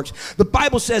finished works. The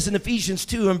Bible says in Ephesians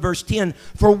 2 and verse 10,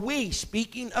 for we,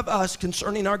 speaking of us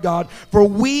concerning our God, for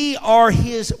we are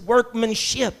his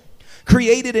workmanship,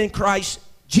 created in Christ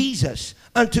Jesus,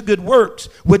 unto good works,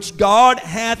 which God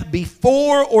hath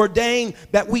before ordained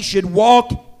that we should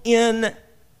walk in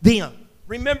them.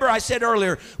 Remember I said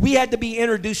earlier, we had to be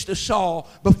introduced to Saul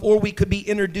before we could be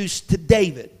introduced to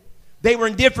David. They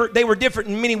were different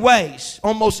in many ways.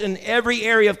 Almost in every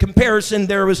area of comparison,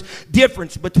 there was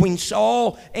difference between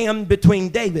Saul and between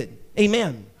David.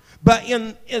 Amen. But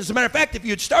as a matter of fact, if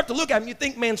you'd start to look at him, you'd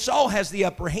think, man, Saul has the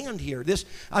upper hand here.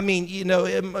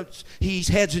 He's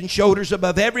heads and shoulders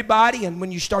above everybody. And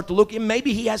when you start to look at him,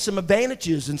 maybe he has some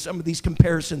advantages in some of these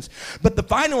comparisons. But the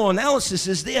final analysis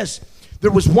is this. There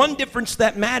was one difference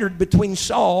that mattered between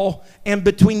Saul and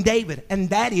between David, and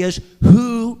that is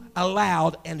who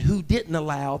allowed and who didn't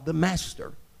allow the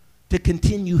master to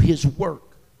continue his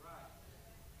work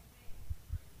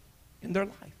in their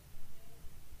life.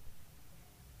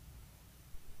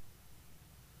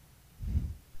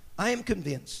 I am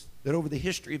convinced that over the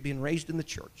history of being raised in the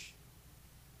church,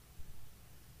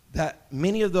 that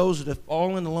many of those that have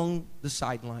fallen along the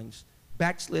sidelines,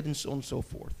 backslid and so on and so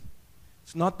forth,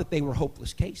 it's not that they were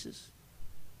hopeless cases,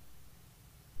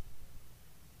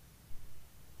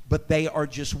 but they are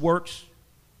just works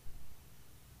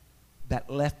that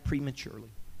left prematurely.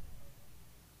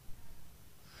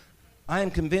 I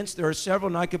am convinced there are several,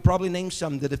 and I could probably name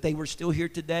some, that if they were still here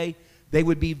today, they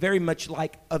would be very much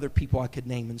like other people I could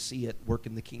name and see at work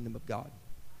in the kingdom of God.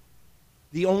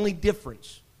 The only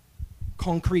difference,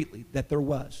 concretely, that there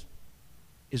was,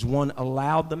 is one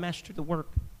allowed the master to work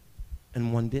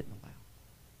and one didn't allow.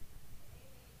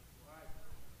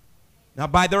 Now,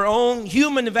 by their own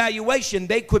human evaluation,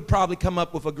 they could probably come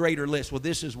up with a greater list. Well,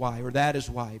 this is why, or that is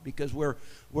why, because we're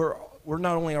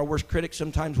not only our worst critics,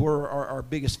 sometimes we're our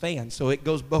biggest fans. So it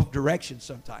goes both directions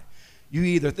sometimes. You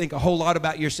either think a whole lot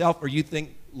about yourself or you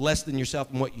think less than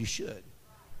yourself and what you should.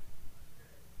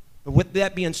 But with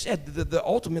that being said, the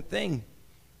ultimate thing,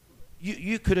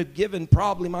 you could have given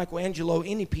probably Michelangelo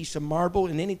any piece of marble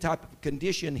in any type of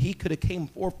condition. He could have came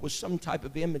forth with some type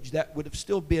of image that would have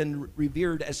still been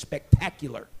revered as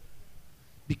spectacular,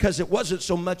 because it wasn't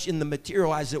so much in the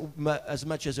material as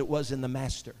much as it was in the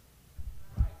master.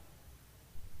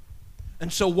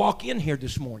 And so walk in here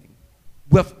this morning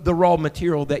with the raw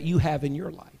material that you have in your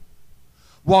life.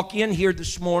 Walk in here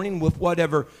this morning with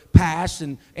whatever past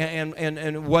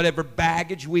and whatever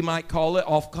baggage we might call it,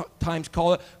 oftentimes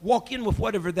call it. Walk in with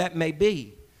whatever that may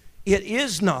be. It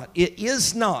is not.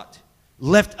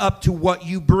 left up to what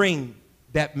you bring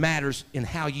that matters in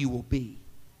how you will be.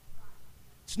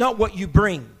 It's not what you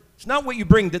bring. It's not what you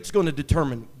bring that's going to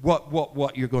determine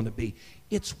what you're going to be.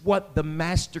 It's what the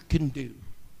master can do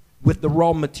with the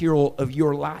raw material of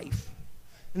your life.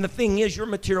 And the thing is, your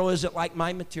material isn't like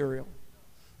my material.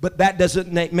 But that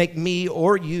doesn't make me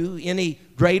or you any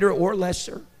greater or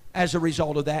lesser as a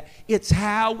result of that. It's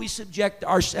how we subject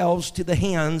ourselves to the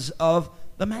hands of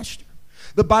the master.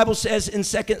 The Bible says in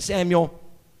 2 Samuel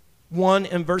 1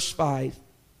 and verse 5,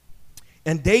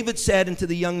 and David said unto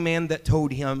the young man that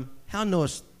told him, how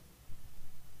knowest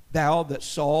thou that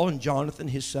Saul and Jonathan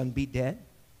his son be dead?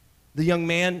 The young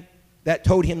man that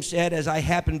told him said, as I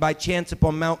happened by chance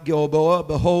upon Mount Gilboa,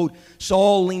 behold,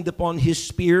 Saul leaned upon his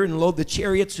spear, and lo, the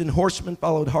chariots and horsemen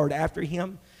followed hard after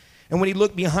him. And when he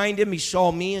looked behind him, he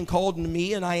saw me and called unto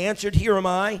me, and I answered, here am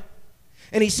I.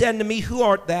 And he said unto me, who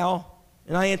art thou?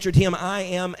 And I answered him, I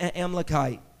am an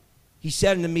Amalekite. He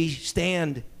said unto me,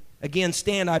 stand. Again,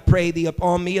 stand, I pray thee,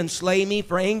 upon me, and slay me,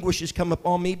 for anguish is come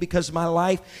upon me, because my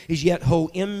life is yet whole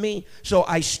in me. So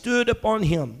I stood upon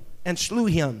him and slew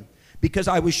him, because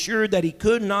I was sure that he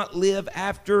could not live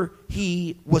after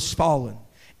he was fallen.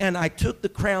 And I took the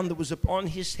crown that was upon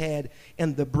his head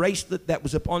and the bracelet that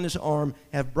was upon his arm,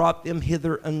 have brought them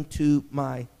hither unto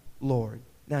my Lord.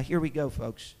 Now here we go,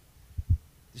 folks.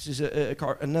 This is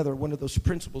another one of those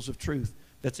principles of truth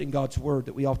that's in God's word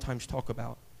that we oftentimes talk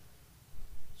about.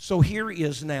 So here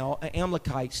is now an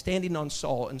Amalekite standing on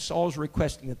Saul, and Saul's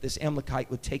requesting that this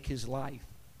Amalekite would take his life.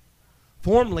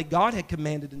 Formerly, God had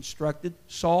commanded, instructed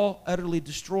Saul utterly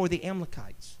destroy the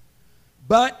Amalekites.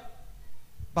 But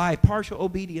by partial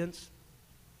obedience,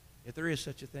 if there is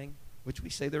such a thing, which we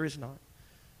say there is not,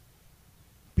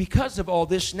 because of all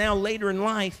this, now later in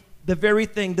life, the very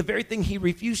thing he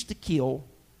refused to kill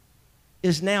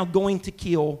is now going to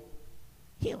kill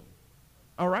him.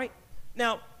 All right?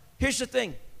 Now, here's the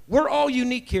thing. We're all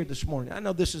unique here this morning. I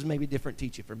know this is maybe different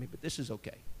teaching for me, but this is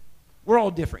okay. We're all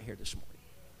different here this morning.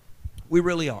 We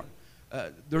really are.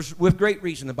 With great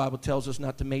reason, the Bible tells us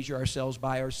not to measure ourselves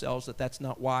by ourselves, that's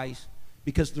not wise,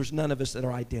 because there's none of us that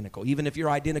are identical. Even if you're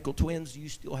identical twins, you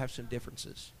still have some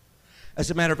differences.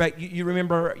 As a matter of fact, you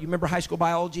remember high school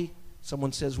biology?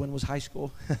 Someone says, when was high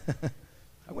school?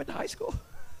 I went to high school.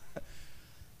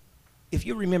 If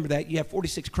you remember that, you have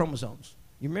 46 chromosomes.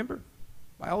 You remember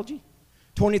biology?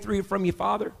 23 are from your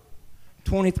father,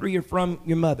 23 are from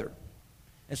your mother.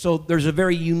 And so there's a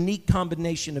very unique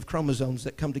combination of chromosomes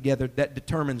that come together that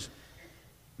determines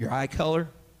your eye color,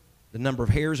 the number of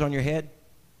hairs on your head.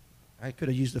 I could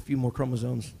have used a few more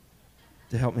chromosomes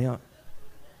to help me out.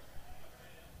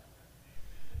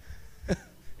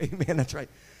 Amen, that's right.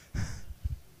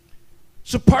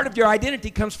 So part of your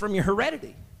identity comes from your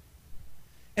heredity.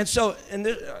 And so, and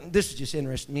this is just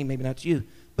interesting to me, maybe not to you,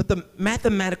 but the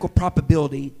mathematical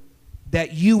probability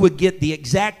that you would get the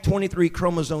exact 23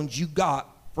 chromosomes you got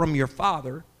from your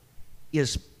father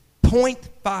is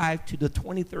 0.5 to the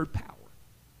 23rd power.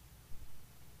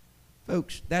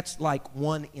 Folks, that's like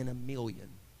 1 in a million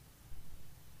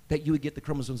that you would get the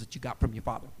chromosomes that you got from your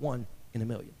father. 1 in a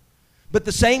million. But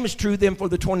the same is true then for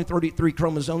the 23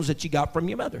 chromosomes that you got from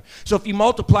your mother. So if you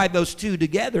multiply those two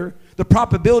together, the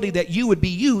probability that you would be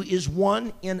you is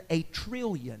 1 in a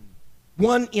trillion.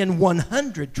 1 in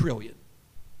 100 trillion.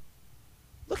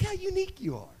 Look how unique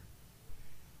you are.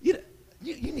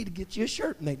 You need to get you a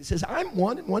shirt made that says, I'm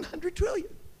 1 in 100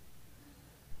 trillion.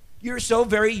 You're so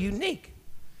very unique.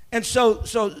 And so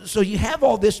you have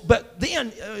all this, but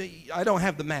then, I don't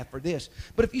have the math for this,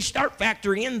 but if you start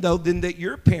factoring in, though, then that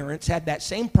your parents had that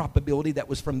same probability that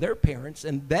was from their parents,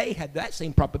 and they had that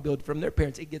same probability from their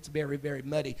parents, it gets very, very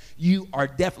muddy. You are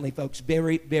definitely, folks,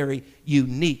 very, very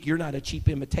unique. You're not a cheap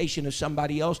imitation of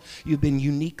somebody else. You've been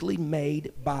uniquely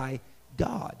made by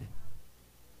God.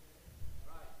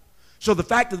 So the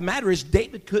fact of the matter is,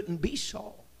 David couldn't be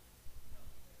Saul.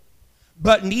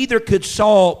 But neither could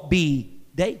Saul be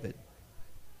David.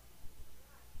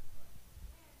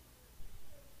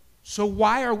 So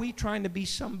why are we trying to be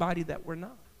somebody that we're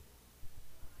not?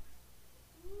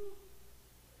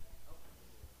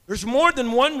 There's more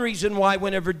than one reason why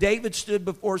whenever David stood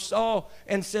before Saul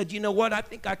and said, you know what, I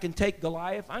think I can take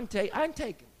Goliath. I'm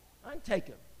taking.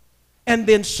 And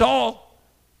then Saul,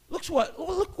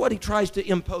 look what he tries to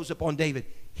impose upon David.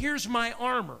 Here's my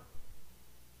armor.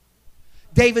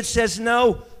 David says,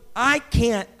 no, I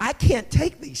can't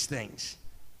take these things.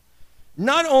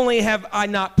 Not only have I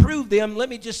not proved them, let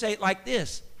me just say it like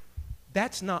this.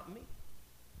 That's not me.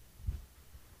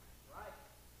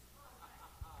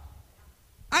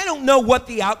 I don't know what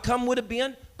the outcome would have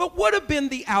been, but what would have been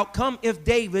the outcome if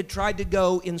David tried to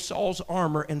go in Saul's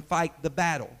armor and fight the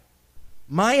battle?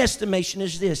 My estimation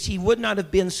is this: he would not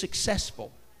have been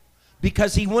successful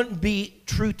because he wouldn't be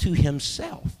true to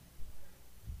himself.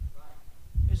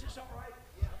 Is this all right?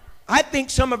 I think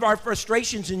some of our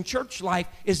frustrations in church life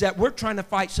is that we're trying to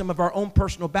fight some of our own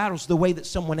personal battles the way that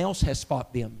someone else has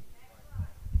fought them.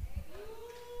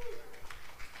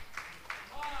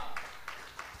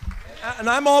 And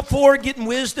I'm all for getting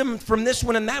wisdom from this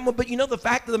one and that one, but you know the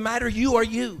fact of the matter, you are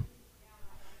you.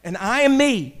 And I am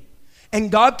me. And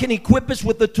God can equip us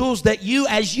with the tools that you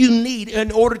need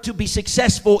in order to be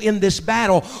successful in this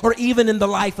battle or even in the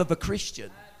life of a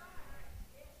Christian.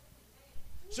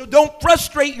 So don't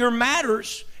frustrate your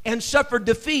matters and suffer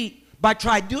defeat by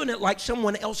trying doing it like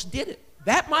someone else did it.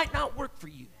 That might not work for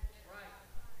you.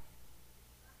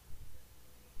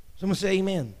 Someone say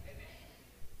amen.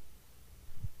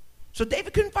 So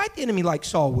David couldn't fight the enemy like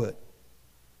Saul would.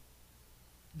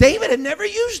 David had never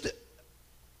used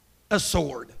a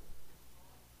sword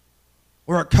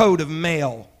or a coat of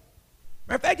mail.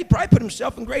 Matter of fact, he probably put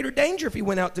himself in greater danger if he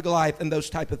went out to Goliath and those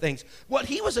type of things. What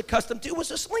he was accustomed to was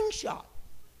a slingshot,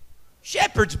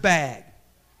 shepherd's bag,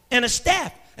 and a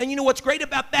staff. And you know what's great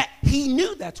about that? He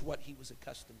knew that's what he was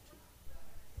accustomed to.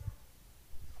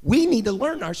 We need to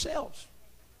learn ourselves.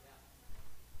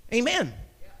 Amen.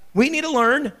 We need to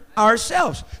learn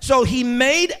ourselves. So he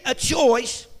made a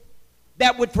choice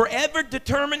that would forever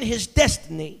determine his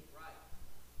destiny.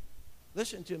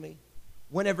 Listen to me.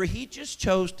 Whenever he just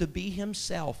chose to be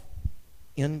himself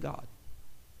in God.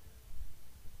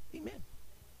 Amen.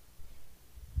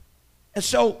 And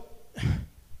so,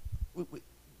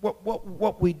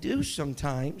 what we do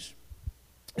sometimes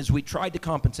is we try to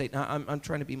compensate. Now, I'm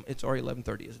trying to be, it's already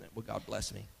 11:30, isn't it? Well, God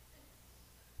bless me.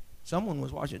 Someone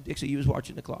was watching. Dixie, you was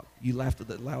watching the clock. You laughed at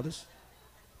the loudest.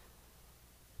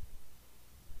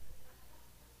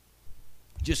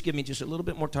 Just give me just a little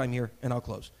bit more time here, and I'll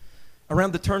close.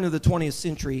 Around the turn of the 20th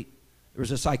century, there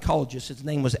was a psychologist. His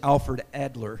name was Alfred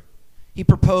Adler. He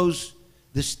proposed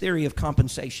this theory of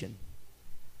compensation.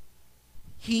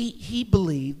 He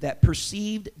believed that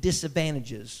perceived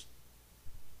disadvantages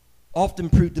often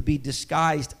proved to be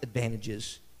disguised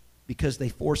advantages because they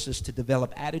force us to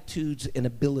develop attitudes and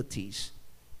abilities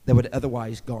that would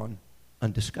otherwise gone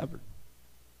undiscovered.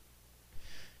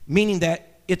 Meaning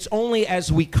that it's only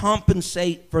as we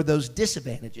compensate for those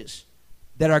disadvantages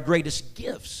that our greatest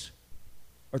gifts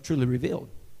are truly revealed.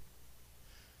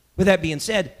 With that being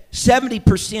said,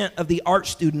 70% of the art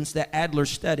students that Adler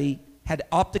studied had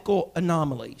optical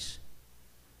anomalies.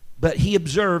 But he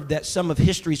observed that some of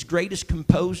history's greatest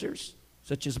composers,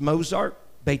 such as Mozart,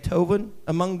 Beethoven,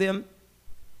 among them,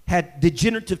 had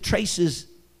degenerative traces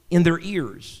in their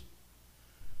ears.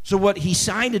 So what he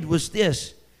cited was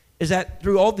this, is that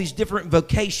through all these different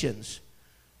vocations,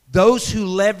 those who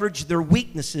leveraged their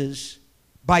weaknesses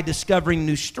by discovering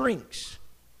new strengths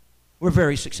were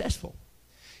very successful.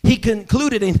 He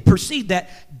concluded and perceived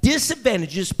that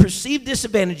perceived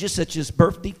disadvantages such as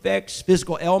birth defects,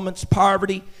 physical ailments,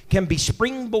 poverty, can be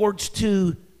springboards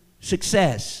to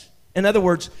success. In other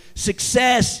words,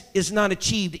 success is not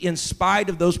achieved in spite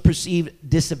of those perceived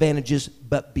disadvantages,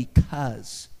 but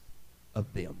because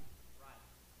of them.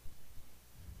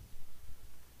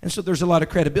 And so there's a lot of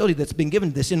credibility that's been given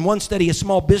to this. In one study of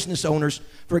small business owners,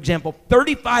 for example,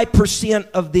 35%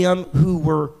 of them who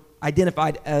were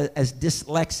identified as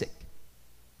dyslexic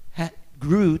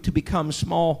grew to become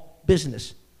small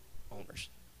business owners.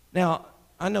 Now,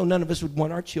 I know none of us would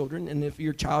want our children, and if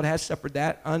your child has suffered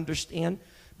that, I understand,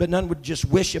 but none would just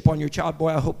wish upon your child, boy,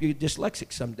 I hope you're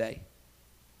dyslexic someday,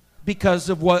 because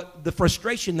of what the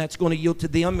frustration that's going to yield to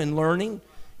them in learning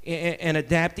and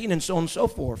adapting and so on and so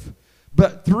forth.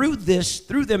 But through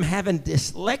them having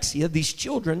dyslexia, these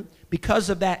children, because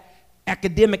of that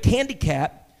academic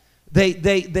handicap,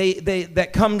 that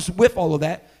comes with all of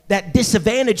that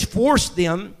disadvantage forced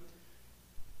them,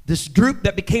 this group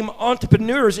that became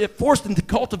entrepreneurs, it forced them to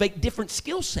cultivate different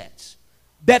skill sets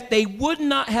that they would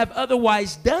not have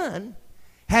otherwise done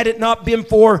had it not been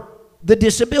for the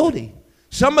disability.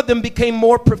 Some of them became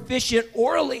more proficient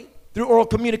orally through oral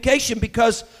communication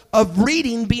because of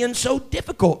reading being so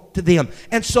difficult to them.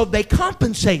 And so they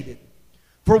compensated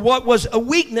for what was a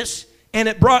weakness, and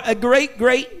it brought a great,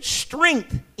 great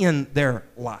strength in their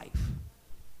life.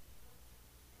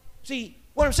 See,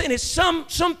 what I'm saying is some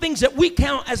things that we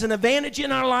count as an advantage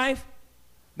in our life,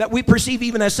 that we perceive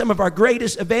even as some of our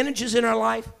greatest advantages in our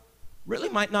life, really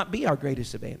might not be our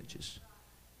greatest advantages.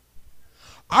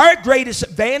 Our greatest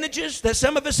advantages that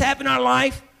some of us have in our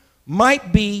life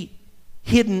might be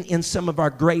hidden in some of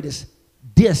our greatest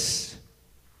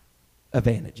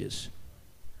disadvantages.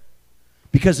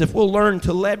 Because if we'll learn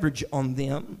to leverage on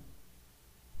them,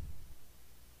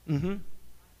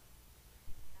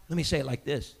 Let me say it like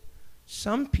this.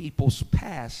 Some people's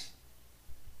past,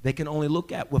 they can only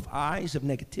look at with eyes of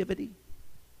negativity.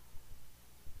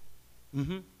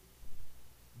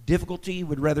 Difficulty,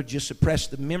 would rather just suppress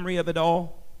the memory of it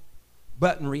all.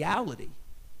 But in reality,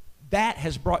 that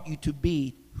has brought you to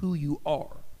be who you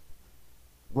are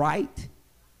right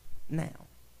now.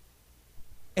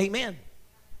 Amen.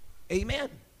 Amen.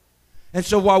 And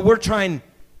so while we're trying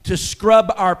to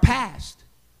scrub our past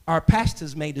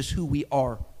has made us who we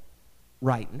are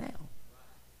right now.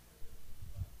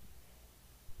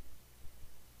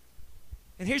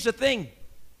 And here's the thing.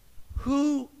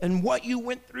 Who and what you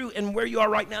went through and where you are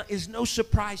right now is no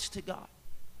surprise to God.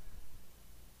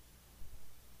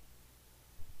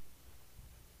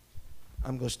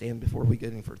 I'm going to stand before we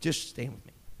get any further. Just stand with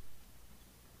me.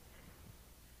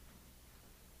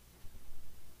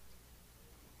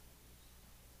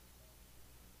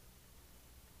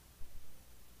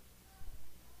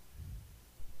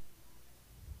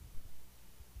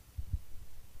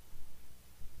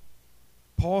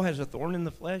 Paul has a thorn in the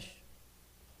flesh.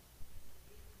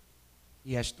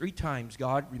 He has 3 times,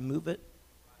 God, remove it.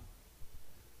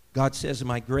 God says,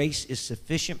 my grace is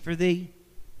sufficient for thee,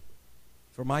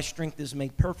 for my strength is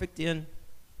made perfect in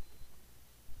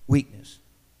weakness.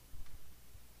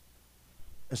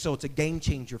 And so it's a game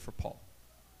changer for Paul.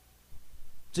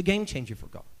 It's a game changer for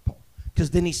God, Paul.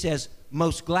 Because then he says,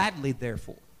 most gladly,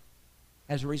 therefore.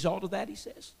 As a result of that, he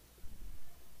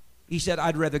said,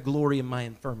 I'd rather glory in my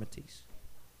infirmities,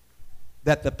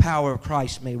 that the power of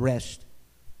Christ may rest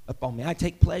upon me. I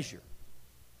take pleasure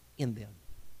in them.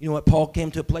 You know what Paul came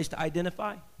to a place to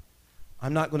identify?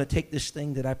 I'm not going to take this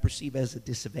thing that I perceive as a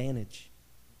disadvantage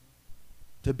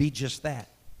to be just that.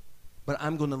 But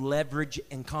I'm going to leverage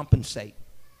and compensate.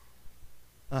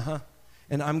 And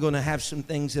I'm going to have some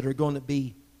things that are going to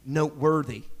be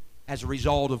noteworthy as a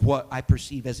result of what I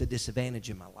perceive as a disadvantage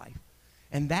in my life.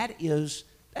 And that is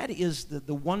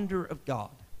the wonder of God.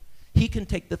 He can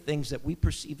take the things that we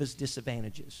perceive as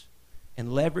disadvantages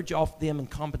and leverage off them and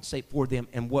compensate for them.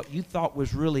 And what you thought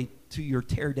was really to your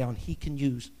tear down, he can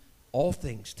use all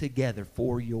things together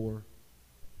for your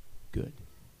good.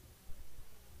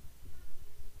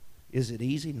 Is it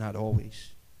easy? Not always.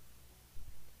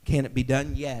 Can it be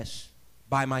done? Yes.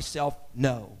 By myself?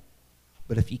 No.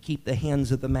 But if you keep the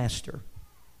hands of the master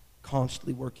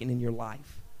constantly working in your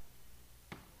life,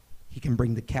 he can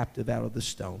bring the captive out of the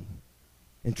stone.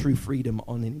 And true freedom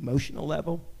on an emotional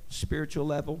level, spiritual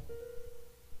level,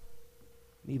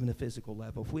 and even a physical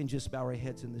level. If we can just bow our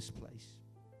heads in this place.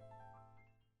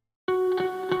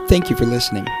 Thank you for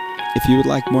listening. If you would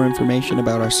like more information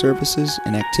about our services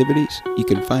and activities, you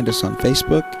can find us on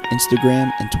Facebook,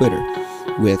 Instagram, and Twitter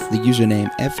with the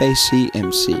username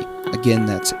FACMC. Again,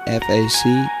 that's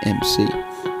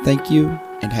FACMC. Thank you,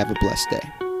 and have a blessed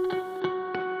day.